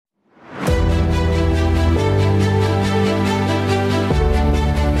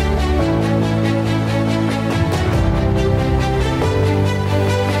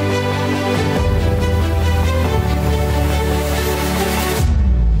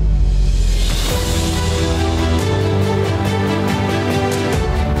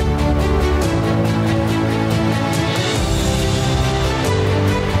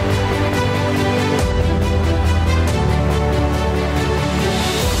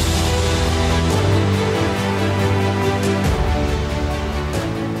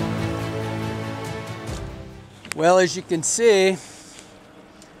Well, as you can see,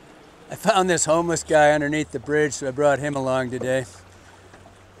 I found this homeless guy underneath the bridge, so I brought him along today. He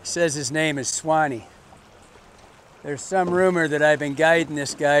says his name is Swanee. There's some rumor that I've been guiding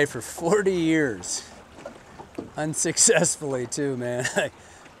this guy for 40 years. Unsuccessfully too, man.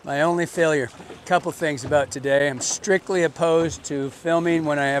 My only failure. A couple things about today. I'm strictly opposed to filming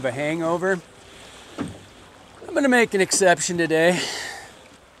when I have a hangover. I'm going to make an exception today.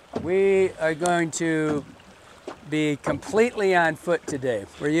 We are going to be completely on foot today.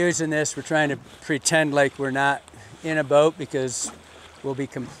 We're using this, we're trying to pretend like we're not in a boat because we'll be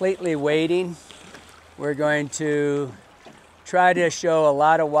completely wading. We're going to try to show a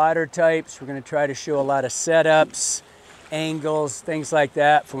lot of water types. We're going to try to show a lot of setups, angles, things like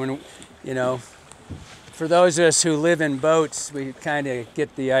that. For when, you know, for those of us who live in boats, we kind of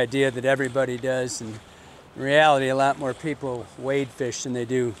get the idea that everybody does. And in reality, a lot more people wade fish than they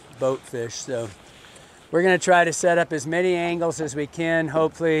do boat fish. So we're going to try to set up as many angles as we can.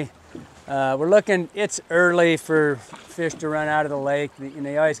 Hopefully, we're looking, it's early for fish to run out of the lake. You know,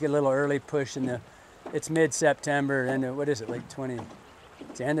 you always get a little early push in the, it's mid-September, and what is it, like it's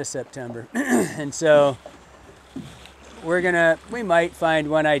the end of September. And so we might find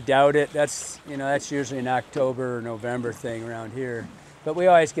one, I doubt it. That's, you know, that's usually an October or November thing around here. But we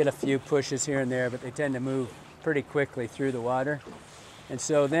always get a few pushes here and there, but they tend to move pretty quickly through the water. And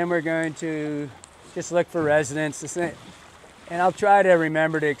so then we're going to just look for residents. And I'll try to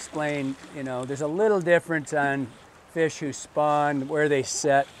remember to explain, you know, there's a little difference on fish who spawn, where they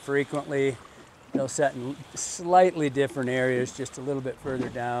set frequently. They'll set in slightly different areas, just a little bit further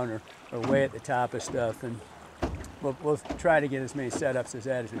down or way at the top of stuff. And we'll try to get as many setups as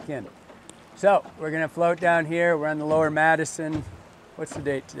that as we can. So we're gonna float down here. We're on the lower Madison. What's the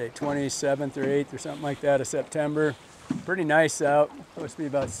date today? 27th or 8th or something like that of September. Pretty nice out, supposed to be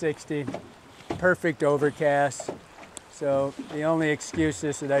about 60. Perfect overcast. So the only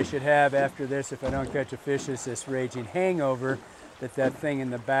excuses that I should have after this, if I don't catch a fish, is this raging hangover that thing in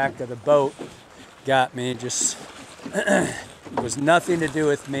the back of the boat got me. Just it was nothing to do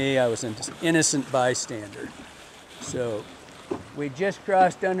with me. I was an innocent bystander. So we just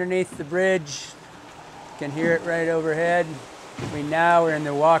crossed underneath the bridge. You can hear it right overhead. We now are in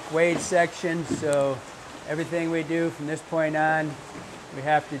the walk wade section, so everything we do from this point on, we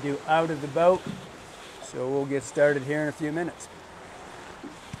have to do out of the boat. So we'll get started here in a few minutes.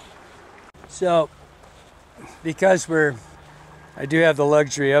 So because I do have the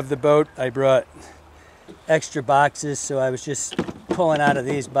luxury of the boat, I brought extra boxes, so I was just pulling out of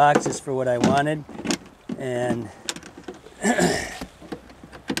these boxes for what I wanted. And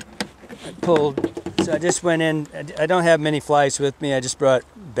so I just went in. I don't have many flies with me. I just brought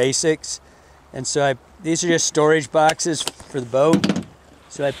basics. And so these are just storage boxes for the boat.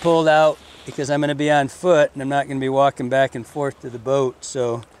 So I pulled out, because I'm going to be on foot and I'm not going to be walking back and forth to the boat.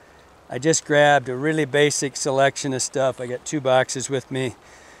 So I just grabbed a really basic selection of stuff. I got 2 boxes with me.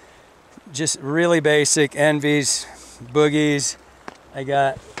 Just really basic envies, boogies. I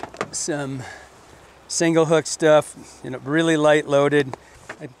got some single hook stuff, you know, really light loaded.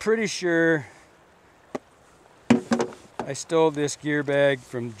 I'm pretty sure I stole this gear bag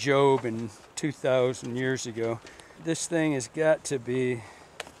from Job in 2,000 years ago. This thing has got to be,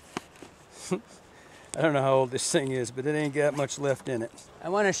 I don't know how old this thing is, but it ain't got much left in it. I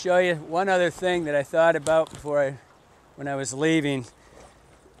want to show you one other thing that I thought about when I was leaving.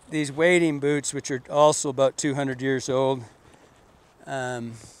 These wading boots, which are also about 200 years old.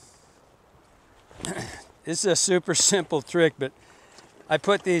 This is a super simple trick, but I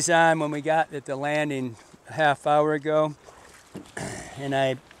put these on when we got at the landing a half hour ago, and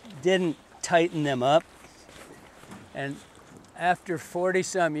I didn't tighten them up. And after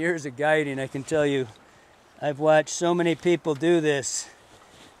 40-some years of guiding, I can tell you, I've watched so many people do this.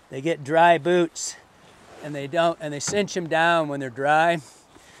 They get dry boots, and they cinch them down when they're dry.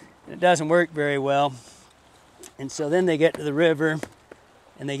 It doesn't work very well. And so then they get to the river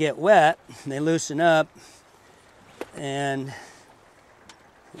and they get wet and they loosen up. And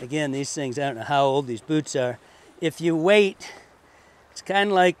again, these things, I don't know how old these boots are. If you wait, it's kind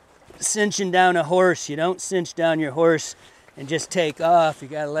of like cinching down a horse. You don't cinch down your horse and just take off. You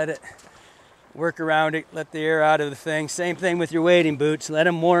got to let it work around it, let the air out of the thing. Same thing with your wading boots. Let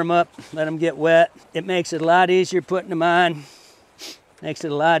them warm up, let them get wet. It makes it a lot easier putting them on. Makes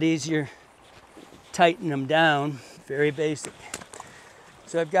it a lot easier tightening them down. Very basic.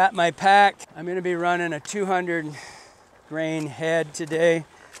 So I've got my pack. I'm going to be running a 200 grain head today.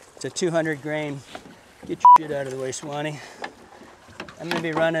 It's a 200 grain. Get your shit out of the way, Swanee. I'm going to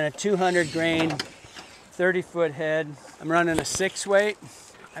be running a 200 grain 30-foot head. I'm running a 6 weight.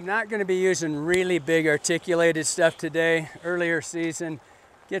 I'm not going to be using really big articulated stuff today. Earlier season,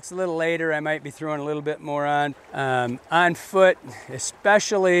 gets a little later, I might be throwing a little bit more on. On foot,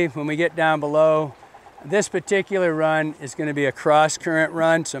 especially when we get down below, this particular run is going to be a cross current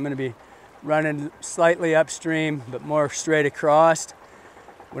run, so I'm going to be running slightly upstream, but more straight across.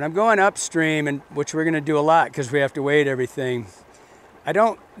 When I'm going upstream, and which we're going to do a lot because we have to weight everything, I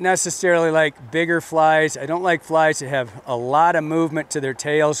don't necessarily like bigger flies. I don't like flies that have a lot of movement to their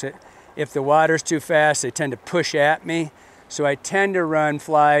tails. If the water's too fast, they tend to push at me. So I tend to run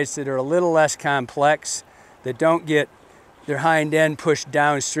flies that are a little less complex, that don't get their hind end pushed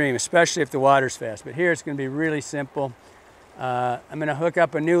downstream, especially if the water's fast. But here it's going to be really simple. I'm going to hook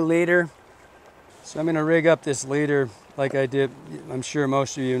up a new leader. So I'm going to rig up this leader like I did. I'm sure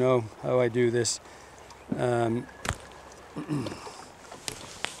most of you know how I do this.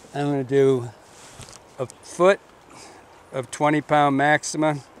 I'm going to do a foot of 20-pound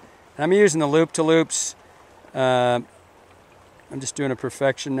maxima. I'm using the loop-to-loops. I'm just doing a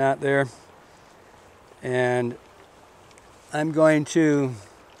perfection knot there. And I'm going to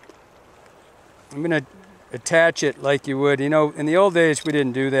attach it like you would. You know, in the old days we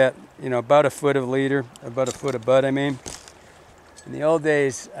didn't do that. You know, about a foot of leader, about a foot of butt, I mean. In the old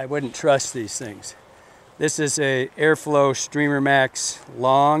days, I wouldn't trust these things. This is a Airflow Streamer Max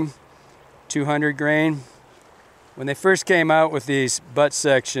long, 200 grain. When they first came out with these butt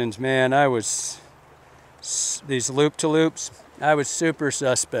sections, man, these loop-to-loops, I was super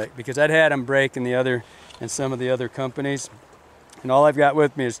suspect because I'd had them break in some of the other companies. And all I've got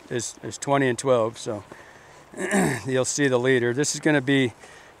with me is 20 and 12, so you'll see the leader. This is going to be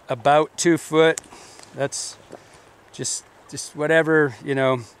about 2 foot. That's just whatever, you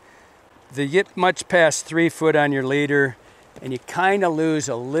know. You get much past 3 foot on your leader, and you kind of lose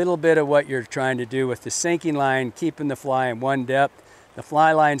a little bit of what you're trying to do with the sinking line, keeping the fly in one depth. The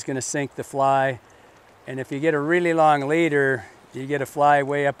fly line's going to sink the fly, and if you get a really long leader, you get a fly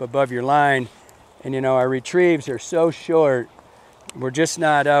way up above your line, and you know, our retrieves are so short, we're just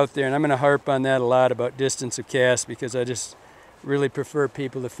not out there, and I'm going to harp on that a lot about distance of cast because I just really prefer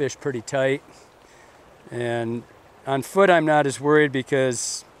people to fish pretty tight. And on foot, I'm not as worried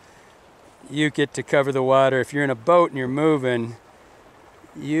because you get to cover the water. If you're in a boat and you're moving,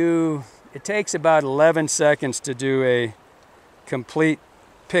 it takes about 11 seconds to do a complete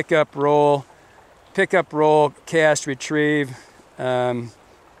pickup, roll, cast, retrieve.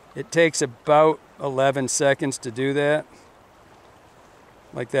 It takes about 11 seconds to do that.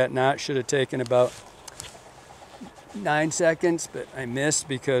 Like that knot should have taken about 9 seconds, but I missed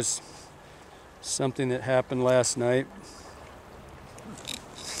because something that happened last night.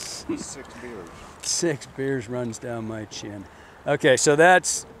 6 beers. 6 beers runs down my chin. Okay, so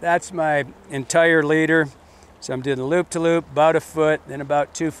that's my entire leader. So I'm doing a loop-to-loop, about a foot, then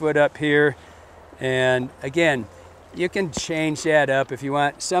about 2 foot up here. And again, you can change that up if you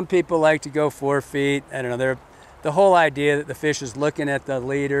want. Some people like to go 4 feet. I don't know, the whole idea that the fish is looking at the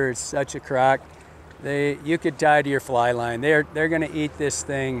leader is such a crock. You could tie to your fly line. They're going to eat this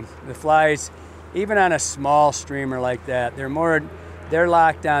thing. The flies, even on a small streamer like that, they're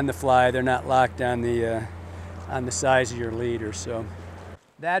locked on the fly. They're not locked on the size of your leader. So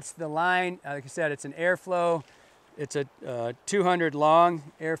that's the line. Like I said, it's an Airflow. It's a 200 long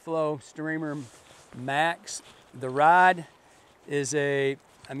Airflow Streamer Max. The rod is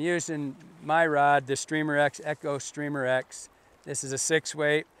I'm using my rod, the Streamer X, Echo Streamer X. This is a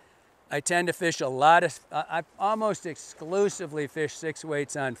 6-weight. I tend to fish I almost exclusively fish 6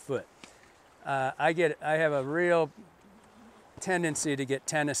 weights on foot. I have a real tendency to get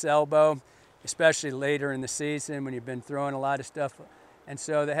tennis elbow, especially later in the season when you've been throwing a lot of stuff. And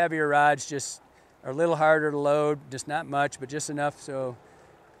so the heavier rods just are a little harder to load, just not much, but just enough so,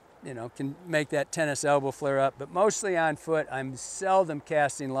 you know, can make that tennis elbow flare up. But mostly on foot, I'm seldom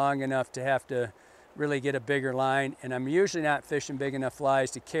casting long enough to have to really get a bigger line, and I'm usually not fishing big enough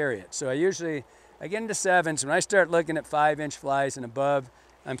flies to carry it. So I get into 7s. When I start looking at 5-inch flies and above,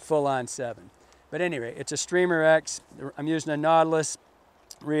 I'm full on 7. But anyway, it's a Streamer X. I'm using a Nautilus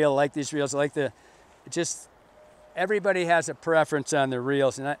reel. I like these reels. I like everybody has a preference on their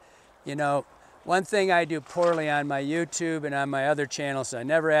reels. And you know, one thing I do poorly on my YouTube and on my other channels, I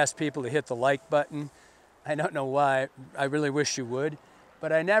never ask people to hit the like button. I don't know why. I really wish you would.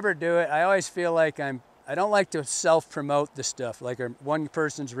 But I never do it. I always feel like I don't like to self-promote the stuff, like one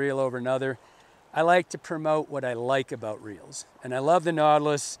person's reel over another. I like to promote what I like about reels. And I love the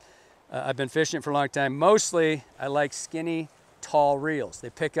Nautilus. I've been fishing it for a long time. Mostly, I like skinny, tall reels.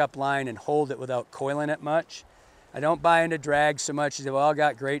 They pick up line and hold it without coiling it much. I don't buy into drags so much. They've all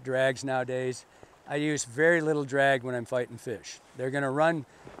got great drags nowadays. I use very little drag when I'm fighting fish. They're gonna run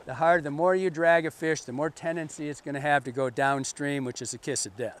the more you drag a fish, the more tendency it's gonna have to go downstream, which is a kiss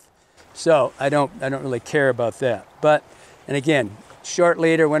of death. So I don't really care about that. But, and again, short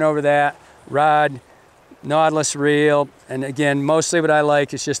leader, went over that, rod, Nautilus reel, and again, mostly what I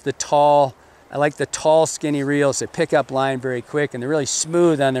like is just the tall, I like the tall, skinny reels. They pick up line very quick and they're really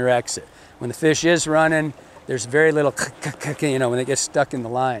smooth on their exit. When the fish is running, there's very little, you know, when they get stuck in the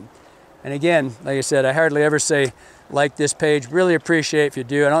line. And again, like I said, I hardly ever say like this page. Really appreciate if you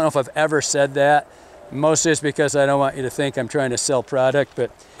do. I don't know if I've ever said that. Mostly it's because I don't want you to think I'm trying to sell product,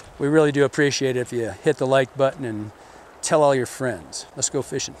 but we really do appreciate it if you hit the like button and tell all your friends. Let's go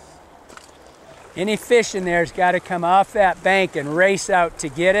fishing. Any fish in there has got to come off that bank and race out to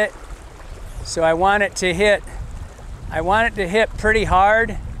get it. So I want it to hit pretty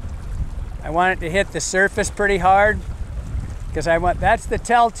hard. I want it to hit the surface pretty hard because that's the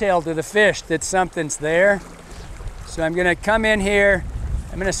telltale to the fish that something's there. So I'm gonna come in here,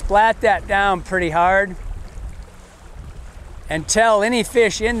 I'm gonna splat that down pretty hard and tell any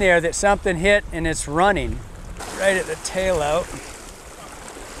fish in there that something hit and it's running right at the tail out.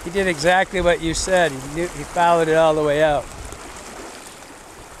 He did exactly what you said. He followed it all the way out.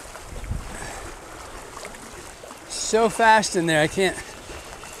 So fast in there, I can't.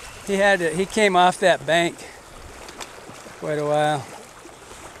 He came off that bank quite a while.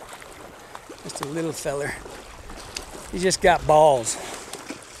 Just a little feller. He just got balls.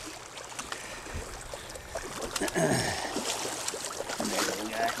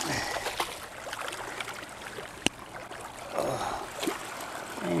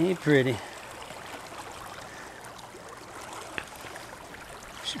 Oh, ain't he pretty?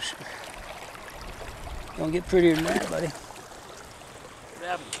 Don't get prettier than that, buddy.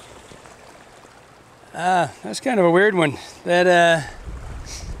 Grab him. That's kind of a weird one. That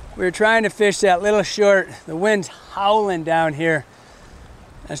we were trying to fish that little short. The wind's howling down here.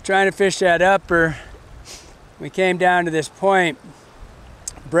 I was trying to fish that upper. We came down to this point.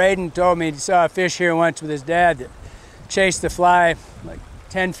 Braden told me he saw a fish here once with his dad that chased the fly like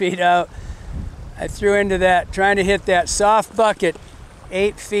 10 feet out. I threw into that, trying to hit that soft bucket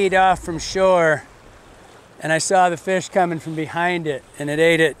 8 feet off from shore, and I saw the fish coming from behind it, and it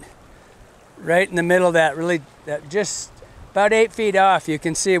ate it right in the middle of that, just about 8 feet off. You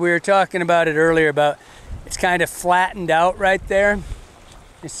can see, we were talking about it earlier, about it's kind of flattened out right there.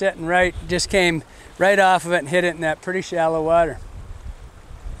 It's sitting right, just came right off of it and hit it in that pretty shallow water.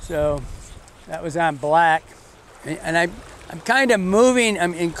 So that was on black. And I'm kind of moving,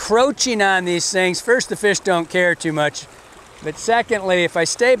 I'm encroaching on these things. First, the fish don't care too much. But secondly, if I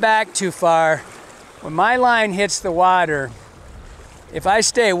stay back too far, when my line hits the water, if I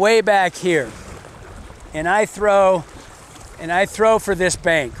stay way back here and I throw for this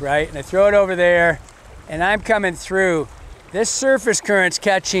bank, right? And I throw it over there and I'm coming through, this surface current's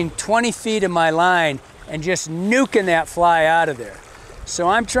catching 20 feet of my line and just nuking that fly out of there. So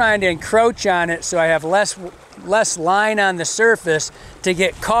I'm trying to encroach on it so I have less line on the surface to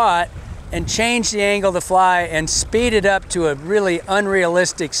get caught and change the angle of the fly and speed it up to a really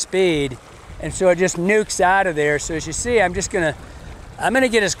unrealistic speed. And so it just nukes out of there. So as you see, I'm gonna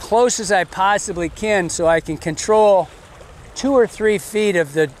get as close as I possibly can so I can control 2 or 3 feet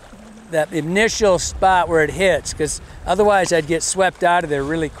of that initial spot where it hits, because otherwise I'd get swept out of there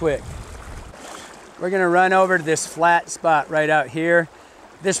really quick. We're gonna run over to this flat spot right out here.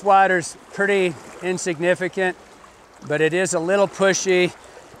 This water's pretty insignificant, but it is a little pushy.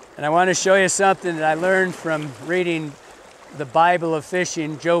 And I want to show you something that I learned from reading the Bible of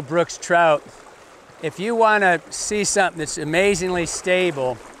Fishing, Joe Brooks Trout. If you want to see something that's amazingly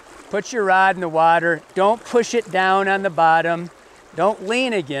stable, put your rod in the water. Don't push it down on the bottom. Don't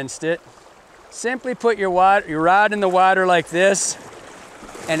lean against it. Simply put your rod in the water like this,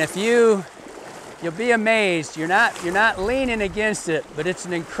 and you'll be amazed. You're not leaning against it, but it's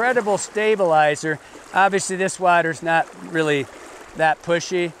an incredible stabilizer. Obviously, this water's not really that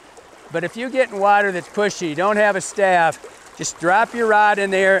pushy, but if you get in water that's pushy, you don't have a staff, just drop your rod in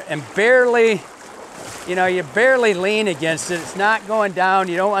there and barely, you barely lean against it. It's not going down.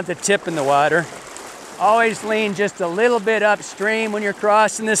 You don't want the tip in the water. Always lean just a little bit upstream when you're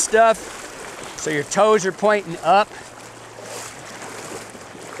crossing this stuff, so your toes are pointing up.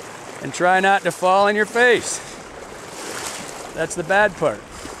 And try not to fall in your face. That's the bad part.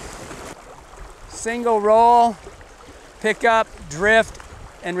 Single roll, pick up, drift,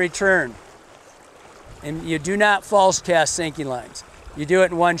 and return. And you do not false cast sinking lines. You do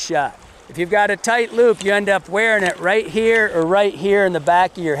it in one shot. If you've got a tight loop, you end up wearing it right here or right here in the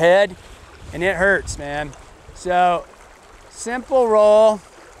back of your head, and it hurts, man. So, simple roll,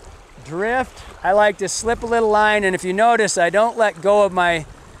 drift. I like to slip a little line, and if you notice, I don't let go of my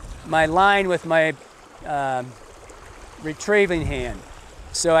line with my retrieving hand.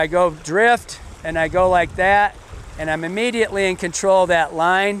 So I go drift, and I go like that, and I'm immediately in control of that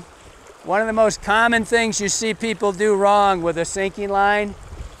line. One of the most common things you see people do wrong with a sinking line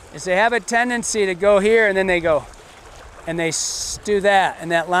is they have a tendency to go here, and then they go, and they do that,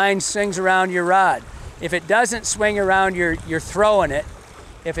 and that line swings around your rod. If it doesn't swing around, you're throwing it.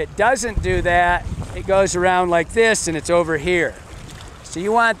 If it doesn't do that, it goes around like this, and it's over here. So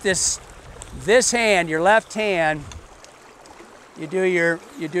you want this hand, your left hand, you do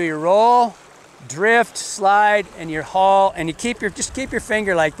your roll, drift, slide, and your haul, and you just keep your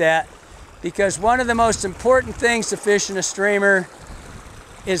finger like that, because one of the most important things to fish in a streamer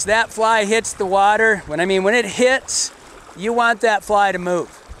is that fly hits the water. When it hits, you want that fly to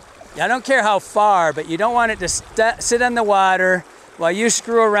move. I don't care how far, but you don't want it to sit on the water while you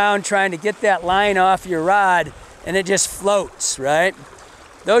screw around trying to get that line off your rod, and it just floats, right?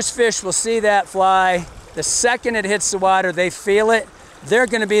 Those fish will see that fly. The second it hits the water, they feel it. They're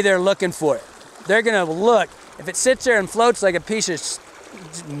gonna be there looking for it. They're gonna look. If it sits there and floats like a piece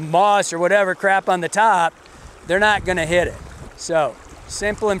of moss or whatever crap on the top, they're not gonna hit it. So,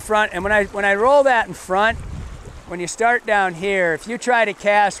 simple in front, and when I roll that in front, when you start down here, if you try to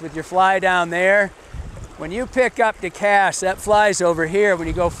cast with your fly down there, when you pick up to cast, that fly's over here. When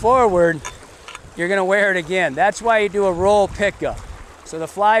you go forward, you're gonna wear it again. That's why you do a roll pickup. So the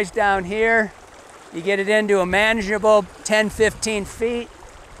fly's down here, you get it into a manageable 10, 15 feet,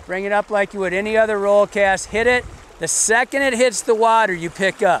 bring it up like you would any other roll cast, hit it. The second it hits the water, you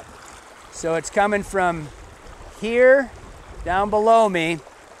pick up. So it's coming from here, down below me.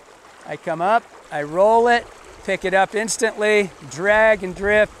 I come up, I roll it, pick it up instantly, drag and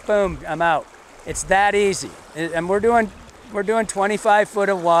drift, boom, I'm out. It's that easy. And we're doing 25 foot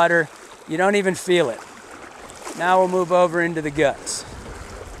of water. You don't even feel it. Now we'll move over into the guts.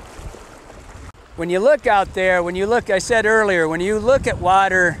 When you look out there, I said earlier, when you look at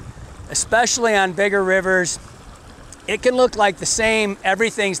water, especially on bigger rivers, it can look like the same,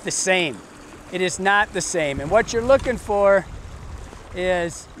 everything's the same. It is not the same. And what you're looking for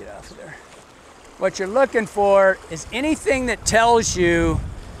is, get off of there. What you're looking for is anything that tells you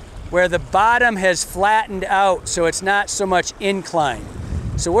where the bottom has flattened out so it's not so much incline.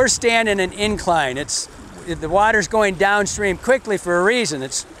 So we're standing in incline. The water's going downstream quickly for a reason.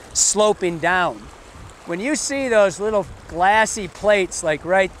 It's sloping down. When you see those little glassy plates like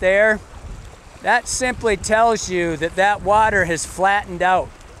right there, that simply tells you that that water has flattened out.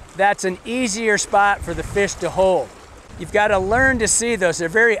 That's an easier spot for the fish to hold. You've got to learn to see those. They're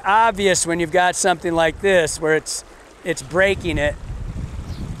very obvious when you've got something like this where it's breaking it,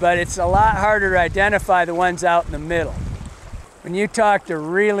 but it's a lot harder to identify the ones out in the middle. When you talk to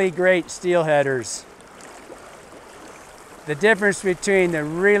really great steelheaders, the difference between the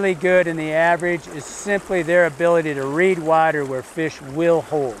really good and the average is simply their ability to read water where fish will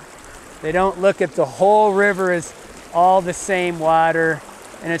hold. They don't look at the whole river as all the same water,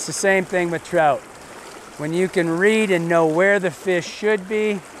 and it's the same thing with trout. When you can read and know where the fish should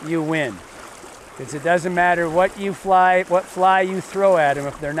be, you win. Because it doesn't matter what fly you throw at them.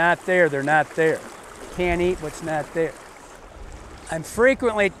 If they're not there, they're not there. Can't eat what's not there. I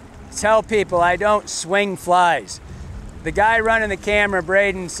frequently tell people I don't swing flies. The guy running the camera,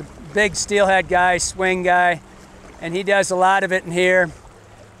 Braden's a big steelhead guy, swing guy, and he does a lot of it in here.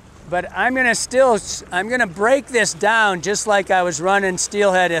 But I'm gonna break this down just like I was running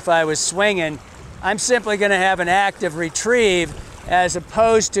steelhead if I was swinging. I'm simply gonna have an active retrieve as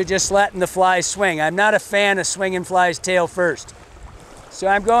opposed to just letting the fly swing. I'm not a fan of swinging flies tail first. So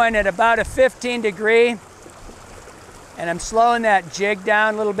I'm going at about a 15 degree, and I'm slowing that jig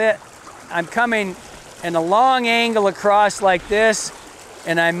down a little bit. I'm coming in a long angle across like this,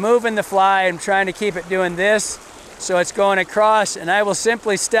 and I'm moving the fly. I'm trying to keep it doing this, so it's going across, and I will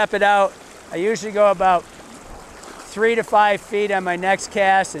simply step it out. I usually go about 3 to 5 feet on my next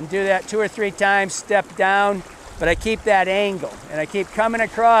cast and do that 2 or 3 times, step down, but I keep that angle, and I keep coming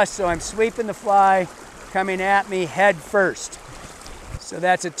across, so I'm sweeping the fly coming at me head first. So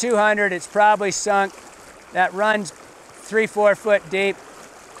that's a 200, it's probably sunk. That runs 3-4 foot deep.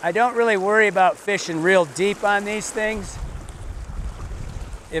 I don't really worry about fishing real deep on these things.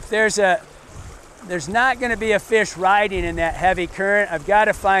 If there's not gonna be a fish riding in that heavy current, I've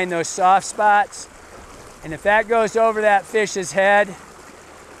gotta find those soft spots. And if that goes over that fish's head,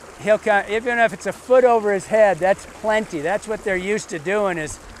 he'll come, even if it's a foot over his head, that's plenty. That's what they're used to doing,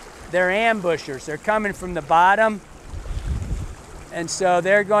 is they're ambushers. They're coming from the bottom. And so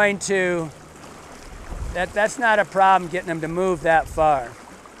they're going to, that's not a problem getting them to move that far.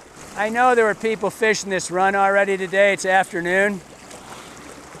 I know there were people fishing this run already today. It's afternoon,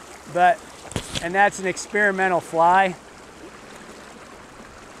 and that's an experimental fly.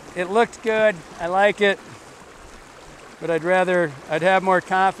 It looked good. I like it, but I'd have more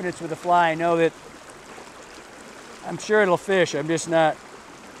confidence with the fly. I know that I'm sure it'll fish. I'm just not.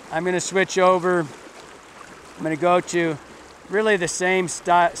 I'm going to switch over. I'm going to go to really the same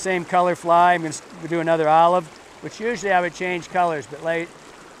color fly. I'm going to do another olive, which usually I would change colors, but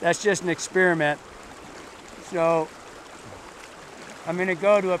that's just an experiment. So I'm going to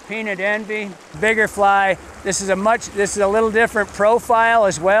go to a Peanut Envy, bigger fly. This is a little different profile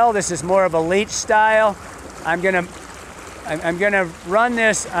as well. This is more of a leech style. I'm going to run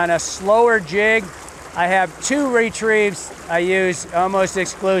this on a slower jig. I have two retrieves I use almost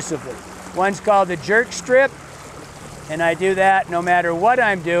exclusively. One's called the jerk strip, and I do that no matter what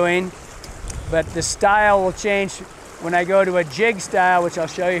I'm doing, but the style will change when I go to a jig style, which I'll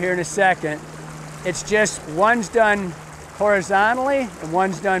show you here in a second. It's just one's done horizontally and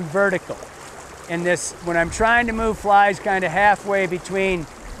one's done vertical. And this, when I'm trying to move flies kind of halfway between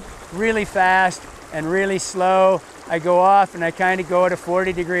really fast and really slow, I go off and I kind of go at a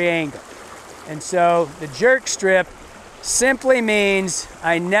 40-degree angle. And so the jerk strip simply means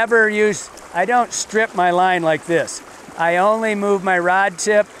I don't strip my line like this. I only move my rod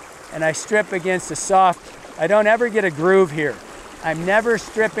tip and I strip against a soft, I don't ever get a groove here. I'm never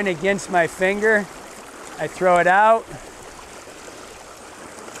stripping against my finger. I throw it out,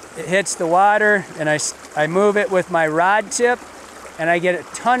 it hits the water, and I move it with my rod tip, and I get a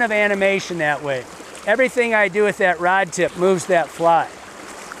ton of animation that way. Everything I do with that rod tip moves that fly.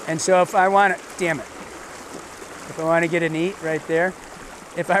 And so if I want it, damn it, if I want to get an eat right there,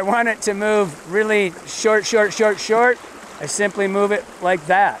 if I want it to move really short, I simply move it like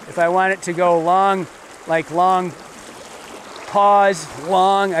that. If I want it to go long, like long pause,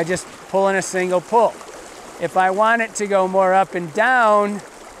 long, I just pull in a single pull. If I want it to go more up and down,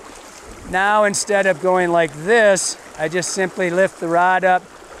 now instead of going like this, I just simply lift the rod up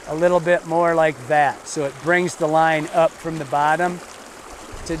a little bit more like that. So it brings the line up from the bottom.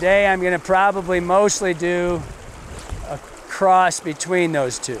 Today I'm going to probably mostly do a cross between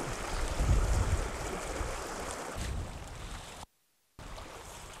those two.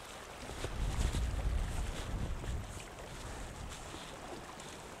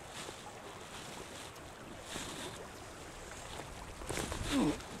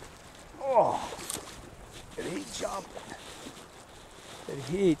 Oh, did he jump? Did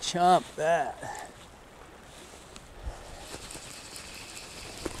he chomp that?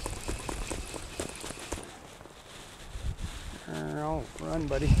 Oh, run,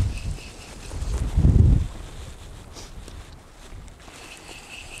 buddy.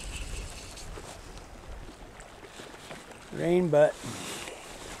 Rain butt.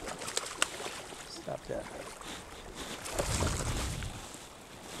 Stop that.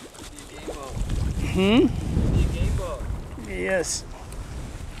 Hmm? Yes.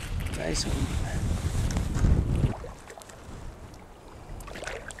 Nice one.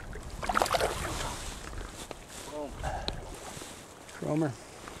 Chromer.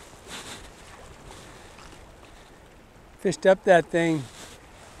 Fished up that thing.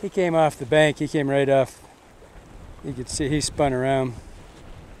 He came off the bank. He came right off. You could see he spun around.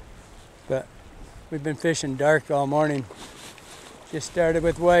 But we've been fishing dark all morning. Just started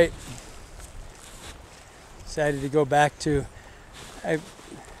with white. Decided to go back to, it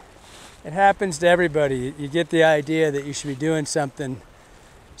happens to everybody. You get the idea that you should be doing something.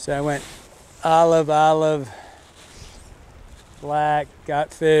 So I went olive, black,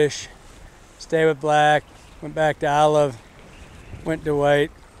 got fish, stay with black, went back to olive, went to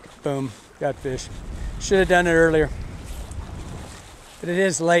white, boom, got fish. Should have done it earlier. But it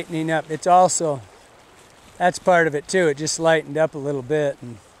is lightening up. It's also, that's part of it too. It just lightened up a little bit.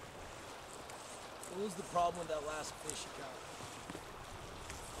 And what was the problem with that last fish you caught?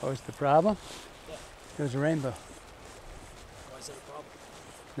 what was the problem? Yeah. It was a rainbow. Why is that a problem?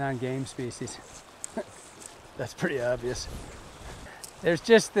 Non-game species. That's pretty obvious. There's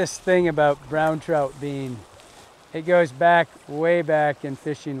just this thing about brown trout being, it goes back, way back in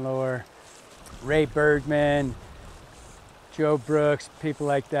fishing lore. Ray Bergman, Joe Brooks, people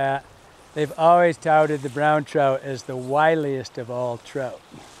like that. They've always touted the brown trout as the wiliest of all trout.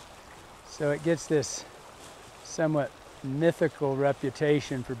 So it gets this somewhat mythical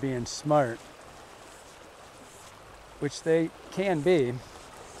reputation for being smart, which they can be.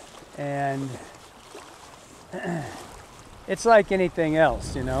 And it's like anything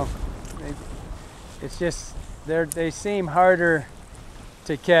else, you know. It's just, they seem harder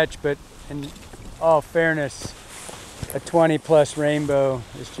to catch, but in all fairness, a 20 plus rainbow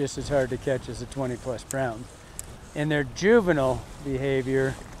is just as hard to catch as a 20 plus brown. In their juvenile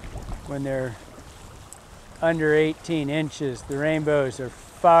behavior, when they're under 18 inches, the rainbows are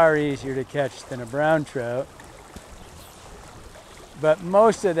far easier to catch than a brown trout. But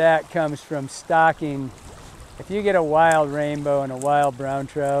most of that comes from stocking. If you get a wild rainbow and a wild brown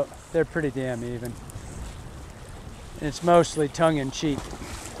trout, they're pretty damn even. And it's mostly tongue-in-cheek.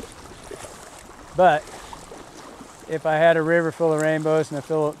 But if I had a river full of rainbows and a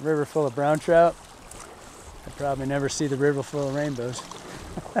river full of brown trout, I'd probably never see the river full of rainbows.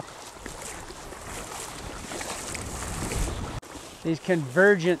 These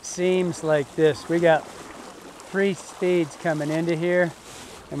convergent seams like this, we got 3 speeds coming into here,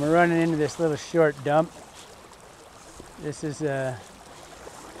 and we're running into this little short dump. This is, we're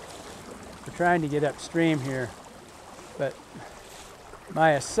trying to get upstream here, but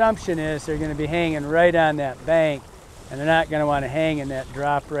my assumption is they're going to be hanging right on that bank, and they're not going to want to hang in that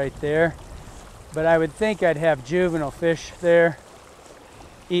drop right there. But I would think I'd have juvenile fish there,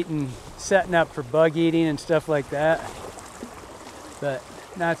 setting up for bug eating and stuff like that, but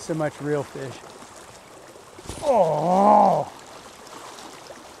not so much real fish. Oh,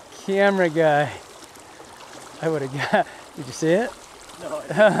 camera guy. I would have got, did you see it? No, I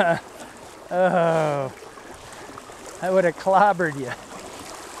didn't. Oh, I would have clobbered you.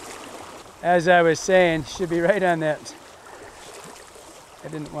 As I was saying, should be right on that. I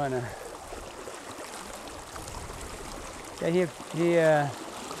didn't want to. Yeah,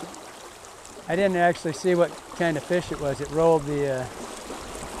 I didn't actually see what kind of fish it was. It rolled it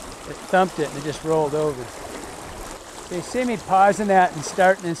thumped it and it just rolled over. So you see me pausing that and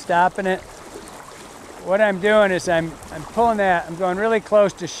starting and stopping it. What I'm doing is I'm pulling that, I'm going really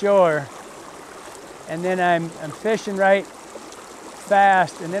close to shore, and then I'm fishing right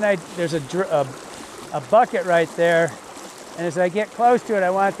fast, and then there's a bucket right there, and as I get close to it,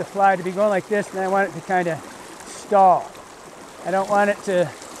 I want the fly to be going like this, and I want it to kind of stall. I don't want it to,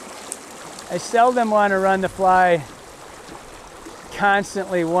 I seldom want to run the fly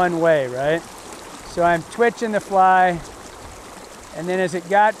constantly one way, right? So I'm twitching the fly, and then as it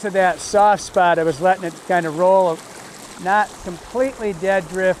got to that soft spot, I was letting it kind of roll, not completely dead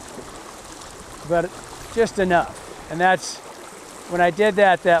drift, but just enough. And that's, when I did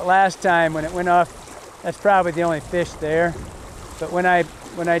that last time, when it went off, that's probably the only fish there. But when I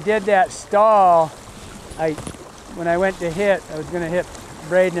did that stall, when I went to hit, I was going to hit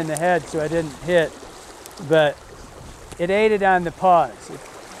Braden in the head, so I didn't hit, but it aided on the pause.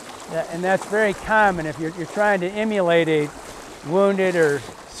 And that's very common if you're trying to emulate a wounded or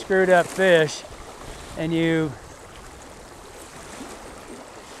screwed up fish, and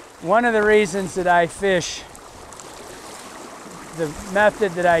one of the reasons that I fish the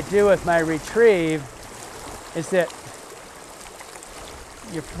method that I do with my retrieve is that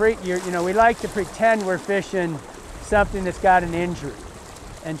we like to pretend we're fishing something that's got an injury.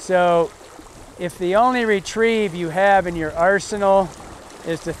 And so if the only retrieve you have in your arsenal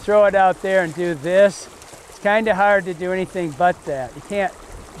is to throw it out there and do this, it's kind of hard to do anything but that. You can't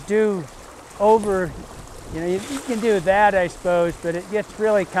do over, you can do that, I suppose, but it gets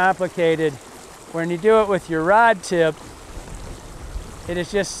really complicated. When you do it with your rod tip, it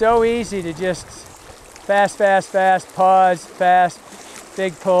is just so easy to just fast, pause, fast,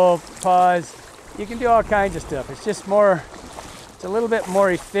 big pull, pause. You can do all kinds of stuff. It's just it's a little bit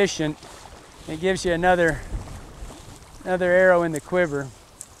more efficient. It gives you another arrow in the quiver.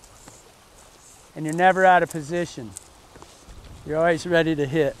 And you're never out of position. You're always ready to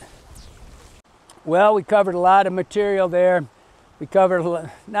hit. Well, we covered a lot of material there. We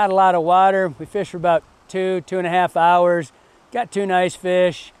covered not a lot of water. We fished for about 2.5 hours. Got 2 nice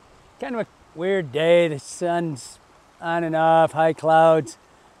fish. Kind of a weird day. The sun's on and off, high clouds.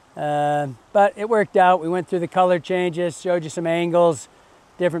 But it worked out. We went through the color changes, showed you some angles,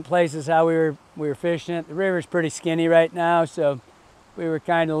 different places how we were fishing it. The river's pretty skinny right now, so we were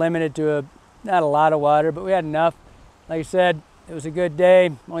kind of limited to not a lot of water, but we had enough. Like I said, it was a good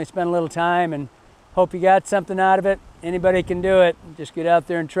day. Only spent a little time, and hope you got something out of it. Anybody can do it. Just get out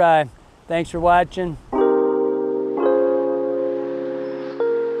there and try. Thanks for watching.